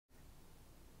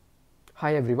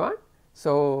Hi everyone.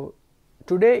 So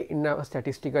today in our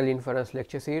statistical inference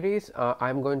lecture series,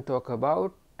 I am going to talk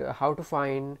about how to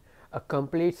find a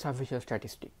complete sufficient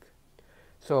statistic.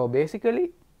 So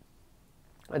basically,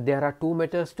 there are two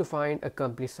methods to find a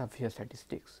complete sufficient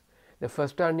statistics. The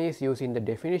first one is using the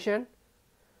definition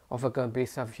of a complete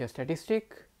sufficient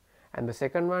statistic, and the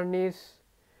second one is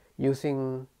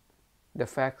using the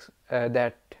facts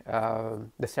that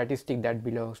the statistic that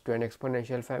belongs to an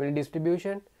exponential family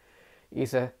distribution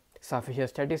is a sufficient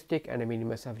statistic and a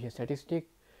minimum sufficient statistic,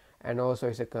 and also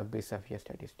is a complete sufficient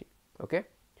statistic. Okay,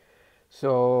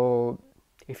 so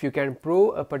if you can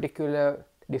prove a particular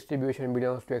distribution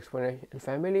belongs to exponential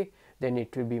family, then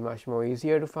it will be much more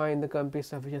easier to find the complete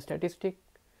sufficient statistic.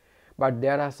 But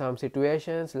there are some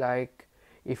situations, like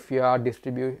if your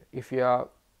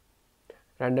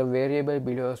random variable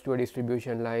belongs to a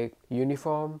distribution like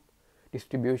uniform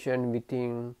distribution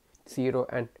within 0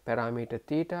 and parameter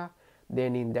theta,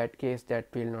 then in that case that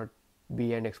will not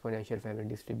be an exponential family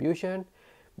distribution.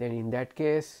 Then in that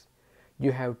case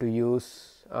you have to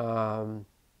use the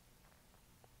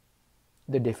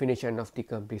definition of the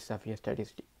complete sufficient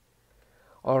statistic.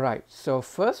 Alright, so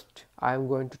first I am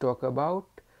going to talk about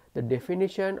the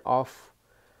definition of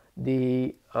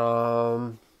the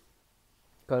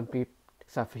complete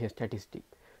sufficient statistic.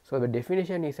 So the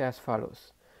definition is as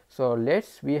follows. So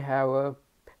we have a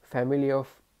family of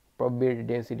probability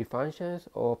density functions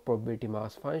or probability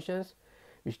mass functions,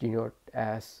 which denote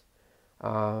as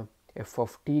f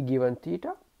of t given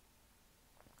theta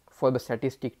for the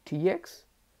statistic tx.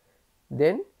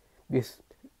 Then this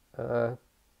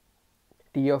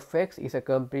t of x is a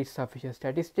complete sufficient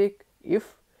statistic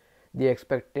if the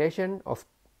expectation of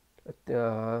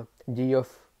g of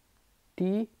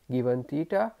t given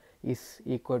theta is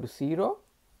equal to 0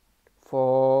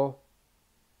 for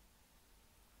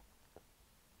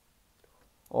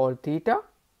all theta,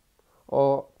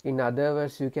 or in other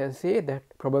words you can say that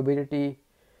probability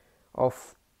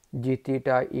of g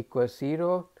theta equals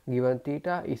 0 given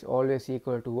theta is always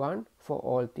equal to 1 for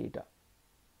all theta.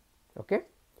 Okay.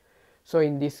 So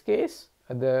in this case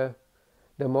the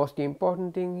most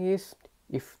important thing is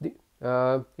if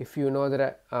you know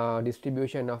the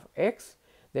distribution of x,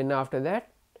 then after that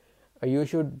you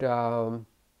should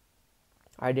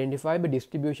identify the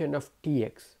distribution of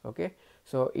tx. Okay.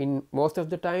 So in most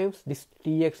of the times this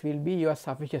tx will be your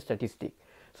sufficient statistic.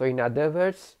 So in other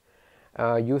words,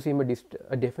 using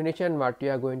a definition, what we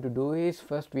are going to do is,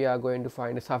 first we are going to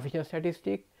find a sufficient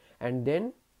statistic, and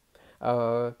then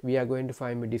we are going to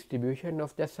find the distribution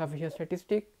of that sufficient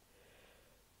statistic,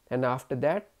 and after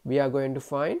that we are going to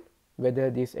find whether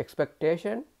this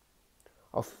expectation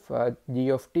of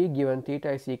g of t given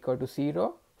theta is equal to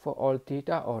 0 for all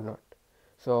theta or not.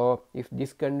 So if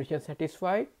this condition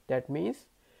satisfied, that means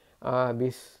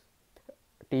this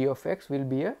t of x will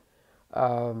be a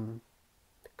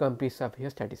complete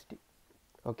sufficient statistic.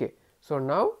 Okay. So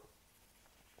now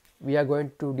we are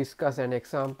going to discuss an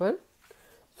example.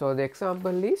 So the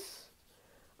example is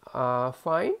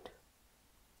find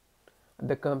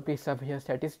the complete sufficient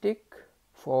statistic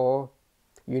for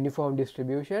uniform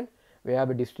distribution where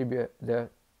the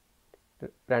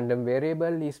random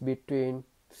variable is between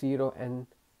 0 and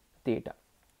theta.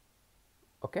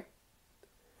 Okay.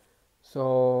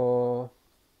 So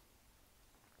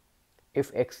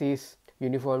if x is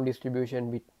uniform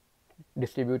distribution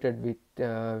distributed with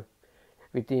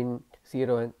within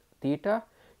 0 and theta,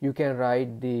 you can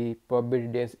write the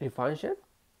probability density function,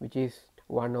 which is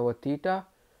 1 over theta,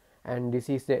 and this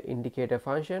is the indicator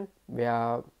function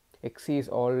where x is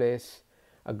always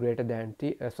greater than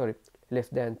less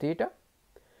than theta.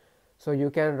 So you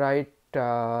can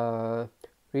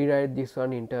rewrite this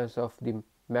one in terms of the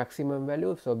maximum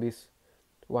value. So this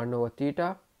 1 over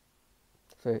theta,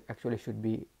 so it actually should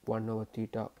be 1 over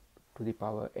theta to the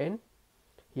power n.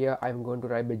 Here I am going to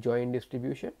write the joint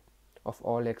distribution of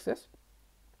all x's.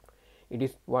 It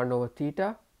is 1 over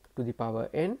theta to the power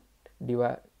n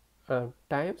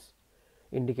times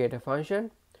indicator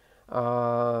function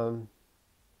of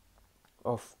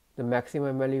the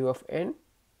maximum value of n,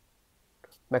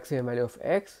 maximum value of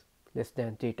x less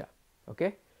than theta.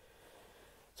 Okay.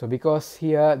 So because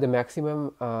here the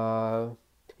maximum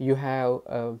you have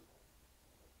a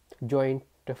joint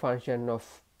function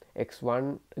of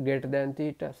x1 greater than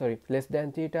theta, less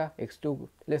than theta, x2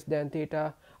 less than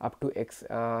theta, up to x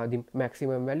the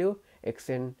maximum value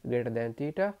xn greater than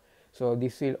theta. So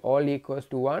this will all equals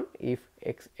to 1 if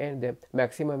xn, the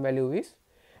maximum value, is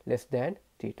less than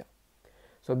theta.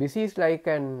 So this is like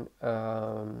an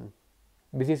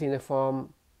this is in the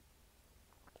form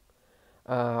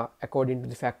according to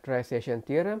the factorization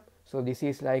theorem. So this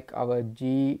is like our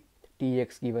g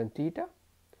Tx given theta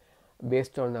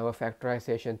based on our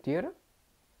factorization theorem.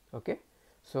 Okay,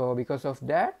 so because of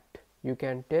that, you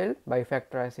can tell by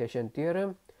factorization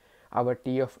theorem our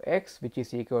T of x, which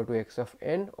is equal to x of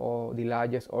n, or the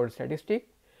largest order statistic,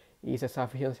 is a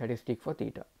sufficient statistic for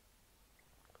theta.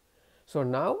 So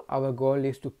now our goal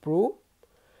is to prove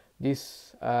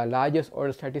this largest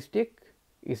order statistic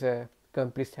is a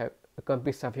complete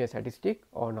sufficient statistic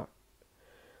or not.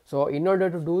 So in order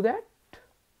to do that,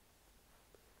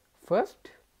 first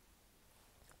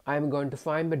I am going to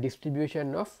find the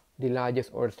distribution of the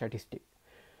largest order statistic.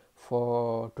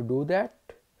 To do that,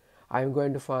 I am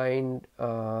going to find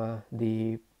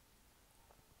the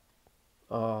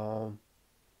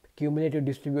cumulative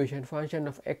distribution function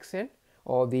of xn,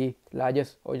 or the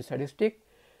largest order statistic,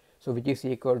 so which is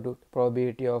equal to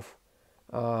probability of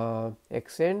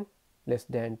xn less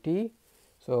than t.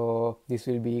 So this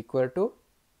will be equal to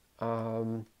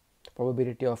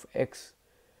probability of x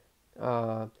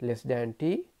less than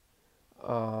t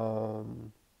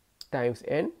times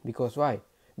n, because why?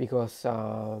 Because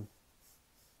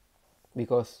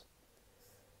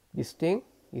this thing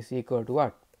is equal to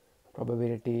what?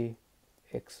 Probability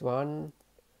x1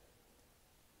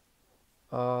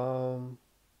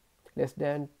 less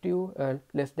than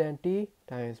t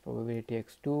times probability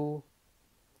x2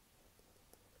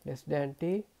 less than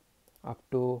t up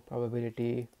to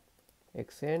probability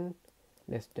xn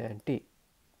less than t.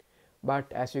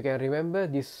 But as you can remember,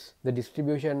 the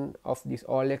distribution of these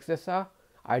all x's are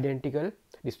identical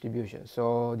distribution.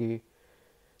 So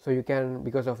you can,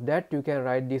 because of that, you can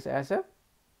write this as a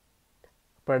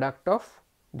product of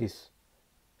this.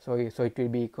 So it will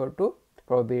be equal to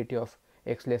probability of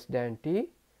x less than t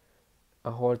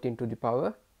a whole thing to the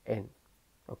power n.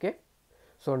 Okay.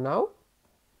 So now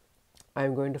I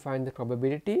am going to find the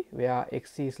probability where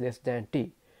x is less than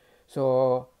t.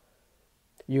 So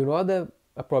you know the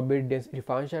probability density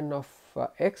function of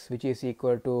x, which is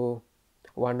equal to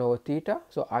 1 over theta.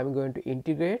 So I am going to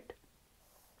integrate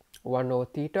 1 over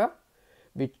theta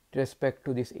with respect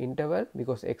to this interval,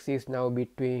 because x is now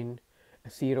between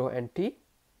 0 and t.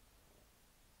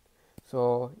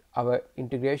 So our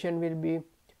integration will be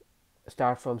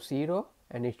start from 0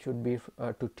 and it should be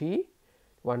to t,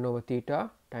 1 over theta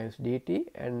times dt,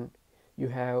 and you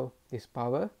have this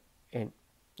power n.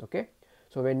 Okay.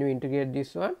 So when you integrate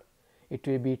this one, it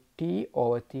will be t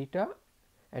over theta,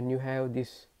 and you have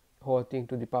this whole thing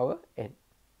to the power n.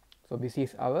 So this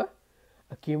is our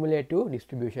cumulative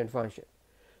distribution function.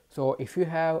 So if you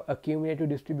have a cumulative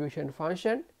distribution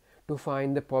function, to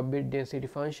find the probability density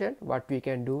function, what we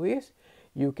can do is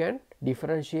you can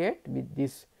differentiate with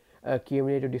this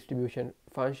cumulative distribution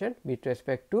function with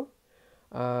respect to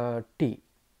t.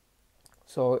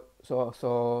 So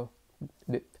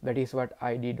that is what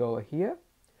I did over here.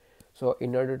 So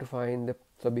in order to find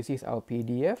this is our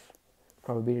PDF,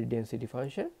 probability density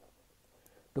function.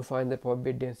 To find the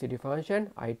probability density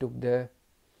function, I took the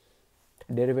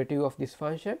derivative of this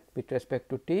function with respect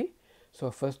to t. So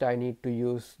first I need to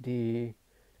use the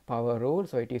power rule.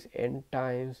 So it is n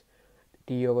times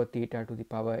t over theta to the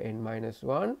power n minus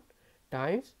 1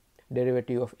 times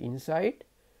derivative of inside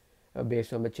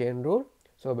based on the chain rule.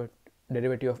 So but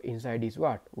derivative of inside is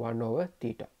what? 1 over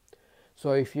theta.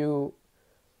 So if you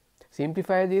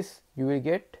simplify this, you will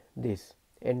get this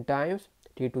n times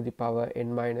t to the power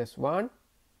n minus 1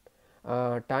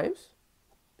 times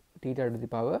theta to the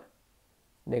power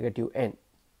negative n,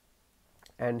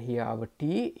 and here our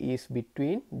t is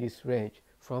between this range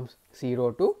from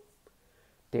 0 to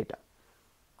theta.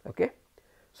 Okay.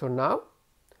 So now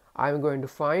I am going to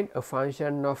find a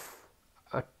function of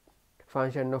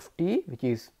t, which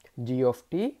is g of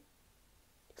t,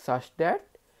 such that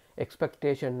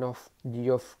expectation of g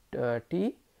of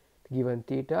t given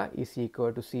theta is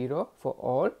equal to 0 for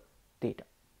all theta.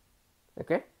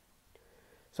 Okay.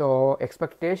 So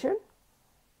expectation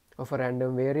of a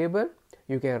random variable,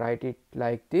 you can write it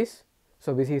like this.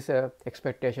 So this is a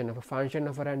expectation of a function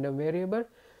of a random variable.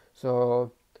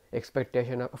 So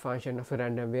expectation of a function of a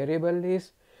random variable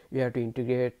is you have to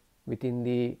integrate within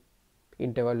the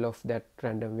interval of that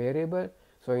random variable.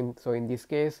 So in this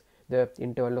case, the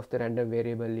interval of the random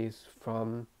variable is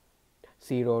from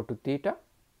 0 to theta.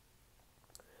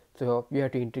 So you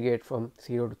have to integrate from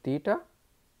 0 to theta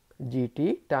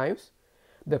gt times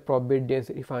the probability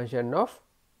density function of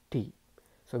t.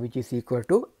 So which is equal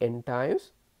to n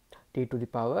times t to the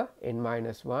power n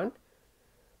minus 1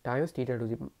 times theta to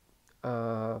the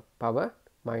power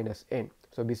minus n.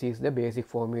 So this is the basic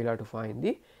formula to find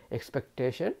the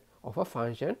expectation of a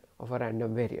function of a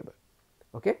random variable.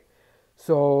 Okay.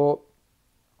 So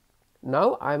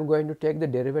now I am going to take the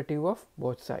derivative of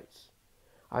both sides.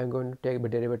 I am going to take the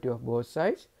derivative of both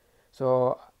sides.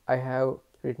 So I have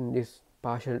written this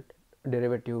partial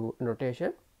derivative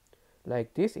notation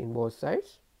like this in both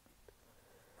sides.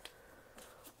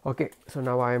 Okay, so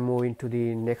now I am moving to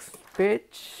the next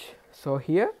page. So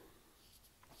here,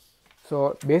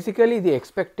 so basically the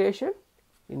expectation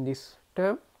in this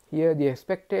term here, the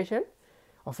expectation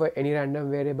of any random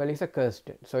variable is a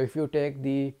constant. So if you take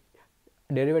the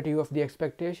derivative of the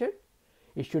expectation,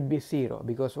 it should be 0,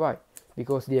 because why?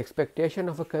 Because the expectation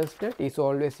of a constant is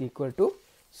always equal to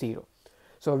 0.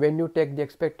 So when you take the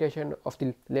expectation of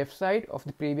the left side of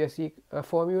the previous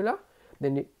formula,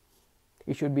 then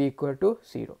it should be equal to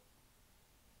 0.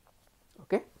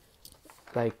 Okay,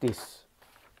 like this.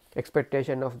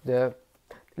 Expectation of the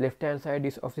left hand side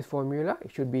is of this formula,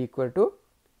 it should be equal to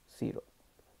 0.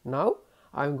 Now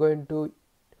I am going to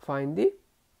find the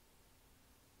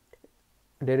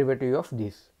derivative of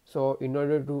this. So in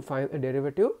order to find a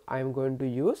derivative, I am going to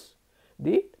use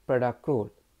the product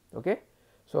rule. Okay,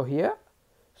 so here,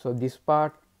 so this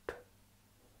part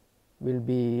will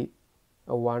be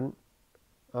a 1.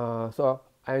 So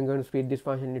I am going to split this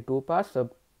function into 2 parts. So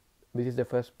this is the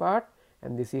first part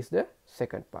and this is the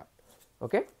second part.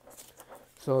 Okay,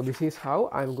 so this is how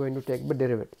I am going to take the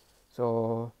derivative.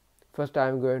 So first I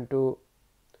am going to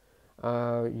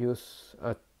I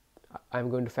am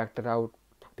going to factor out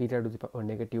theta to the power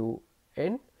negative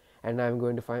n, and I am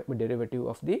going to find the derivative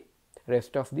of the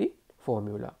rest of the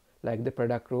formula, like the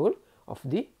product rule of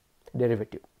the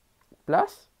derivative,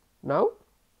 plus now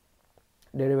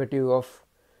derivative of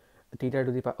theta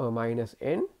to the power minus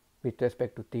n with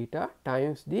respect to theta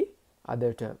times the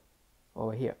other term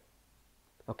over here.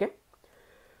 Okay,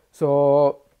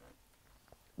 so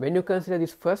when you consider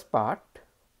this first part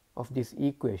of this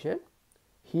equation,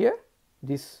 here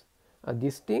this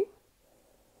thing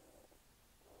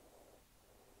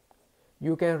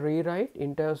you can rewrite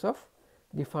in terms of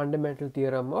the fundamental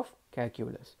theorem of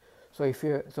calculus. So if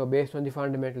you, so based on the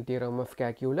fundamental theorem of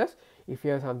calculus, if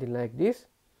you have something like this,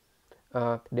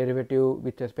 derivative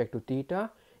with respect to theta,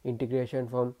 integration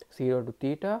from 0 to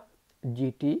theta,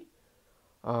 gt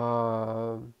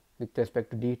with respect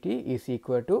to dt is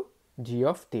equal to g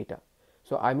of theta.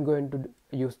 So I am going to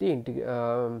use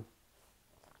the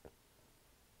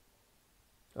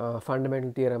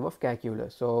fundamental theorem of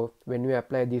calculus. So when we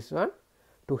apply this one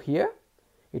to here,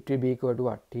 it will be equal to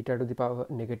what? Theta to the power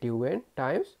negative n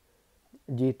times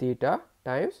g theta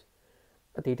times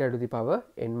theta to the power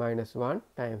n minus 1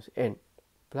 times n,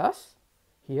 plus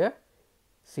here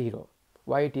 0.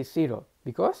 Why it is 0?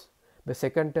 Because the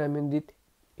second term in the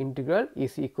integral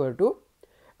is equal to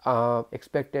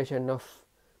expectation of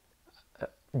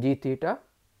g theta,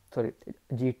 sorry,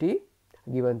 gt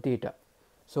given theta.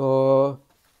 So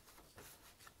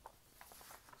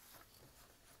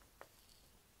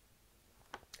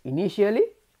initially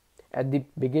at the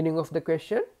beginning of the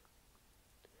question,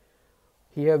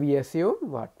 here we assume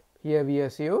what? Here we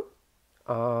assume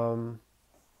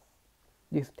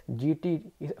this gt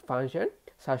is a function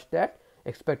such that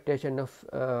expectation of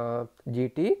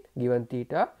gt given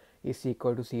theta is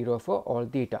equal to 0 for all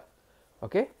theta.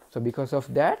 Okay, so because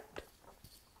of that,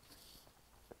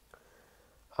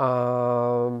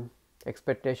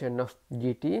 expectation of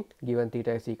gt given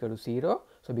theta is equal to 0.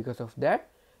 So because of that,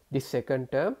 this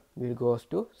second term will goes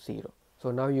to 0.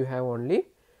 So now you have only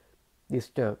this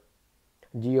term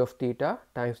g of theta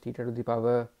times theta to the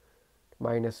power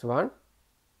minus 1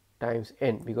 times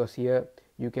n, because here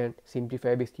you can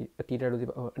simplify this theta to the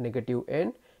power negative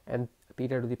n and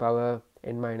theta to the power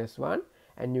n minus 1,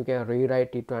 and you can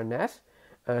rewrite it one as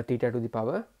theta to the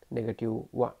power negative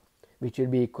 1, which will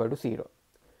be equal to 0.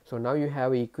 So now you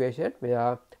have an equation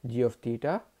where g of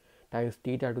theta times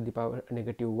theta to the power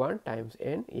negative 1 times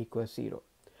n equals 0.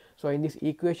 So in this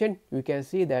equation you can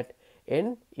see that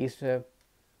n is a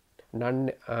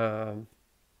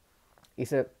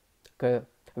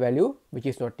value which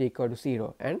is not equal to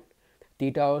 0, and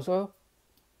theta also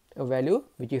a value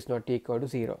which is not equal to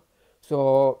 0.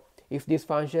 So if this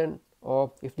function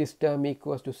or if this term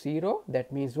equals to 0,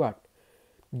 that means what?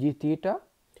 G theta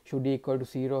should equal to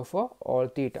 0 for all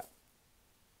theta.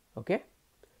 Okay,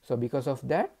 so because of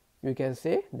that you can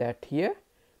say that here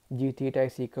g theta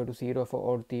is equal to 0 for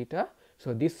all theta.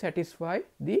 So this satisfies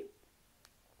the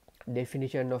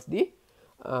definition of the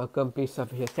complete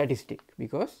sufficient statistic,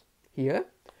 because here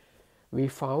we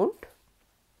found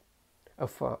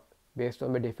based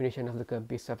on the definition of the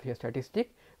complete sufficient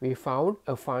statistic, we found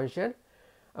a function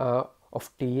of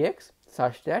tx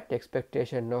such that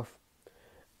expectation of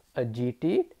a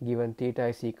gt given theta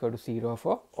is equal to 0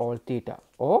 for all theta,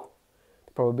 or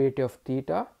probability of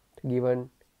theta given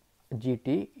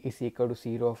gt is equal to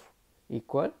 0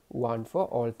 equal 1 for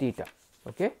all theta.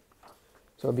 Okay.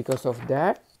 So because of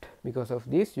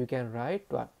this you can write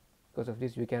what? Because of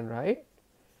this you can write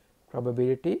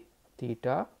probability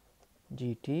theta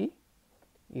gt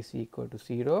is equal to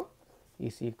 0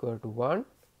 is equal to 1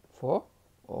 for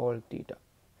all theta.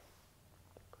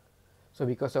 So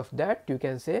because of that you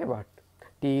can say what?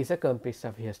 T is a complete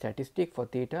sufficient statistic for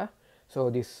theta. So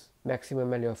this maximum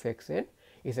value of xn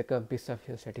is a complete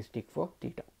sufficient statistic for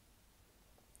theta.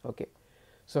 Okay.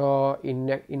 So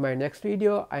in my next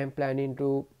video I am planning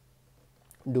to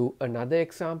do another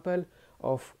example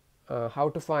of how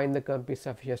to find the complete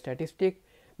sufficient statistic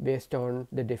based on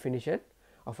the definition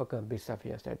of a complete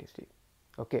sufficient statistic.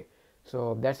 Okay.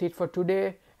 So that's it for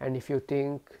today, and if you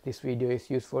think this video is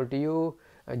useful to you,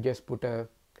 just put a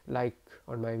like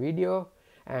on my video,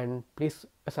 and please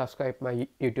subscribe my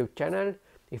YouTube channel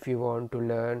if you want to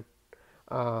learn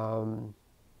a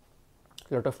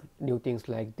lot of new things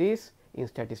like this in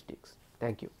statistics.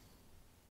 Thank you.